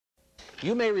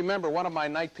You may remember one of my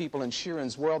night people in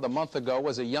Sheeran's world a month ago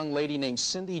was a young lady named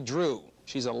Cyndy Drue.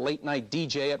 She's a late-night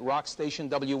DJ at rock station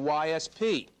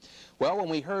WYSP. Well, when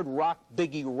we heard rock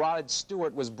biggie Rod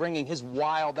Stewart was bringing his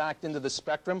wild act into the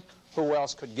spectrum, who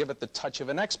else could give it the touch of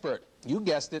an expert? You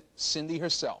guessed it, Cyndy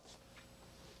herself.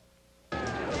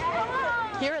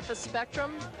 Here at the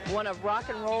Spectrum, one of rock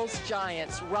and roll's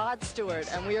giants, Rod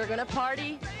Stewart, and we are going to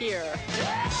party here.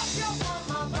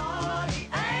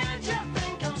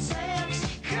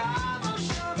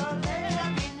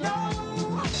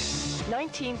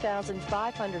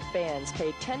 19,500 fans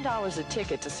paid $10 a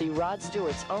ticket to see Rod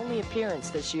Stewart's only appearance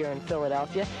this year in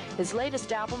Philadelphia. His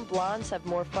latest album, Blondes Have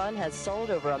More Fun, has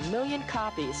sold over 1 million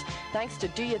copies, thanks to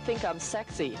Do You Think I'm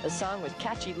Sexy, a song with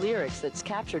catchy lyrics that's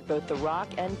captured both the rock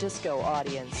and disco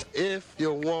audience. If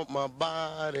you want my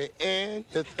body and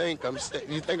you think I'm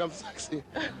sexy.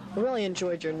 I really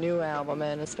enjoyed your new album,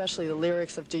 and especially the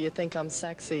lyrics of Do You Think I'm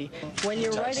Sexy. When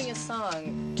you're writing a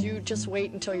song, do you just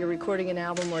wait until you're recording an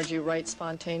album, or do you write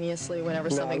spontaneously whenever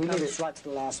something comes? No, we leave it right to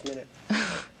the last minute.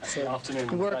 So afternoon,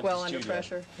 you work well under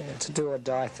pressure? Yeah, it's a do or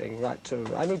die thing, right to...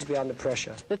 I need to be under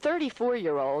pressure. The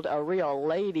 34-year-old, a real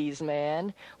ladies'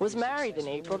 man, was married in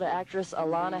April to actress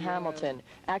Alana Hamilton,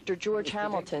 actor George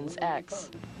Hamilton's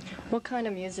ex. What kind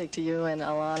of music do you and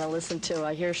Alana listen to?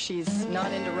 I hear she's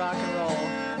not into rock and roll.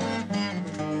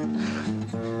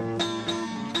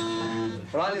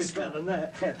 Well, I listen better than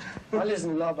that. I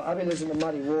listen a lot, but I've been listening to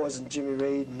Muddy Waters and Jimmy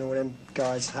Reed and all them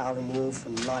guys, Howlin' Wolf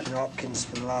and Lightning Hopkins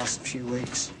for the last few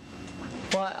weeks.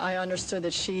 Well, I understood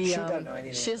that she don't know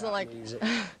anything. She doesn't like music.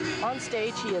 On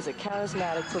stage, he is a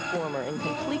charismatic performer in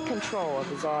complete control of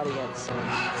his audience.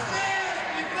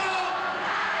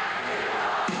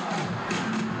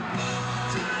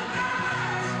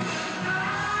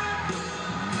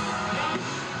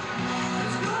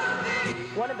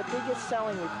 One of the biggest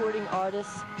selling recording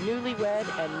artists, newlywed,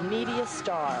 and media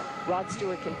star, Rod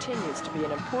Stewart continues to be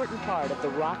an important part of the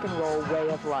rock and roll way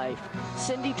of life.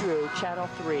 Cyndy Drue, Channel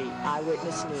 3,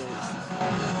 Eyewitness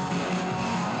News.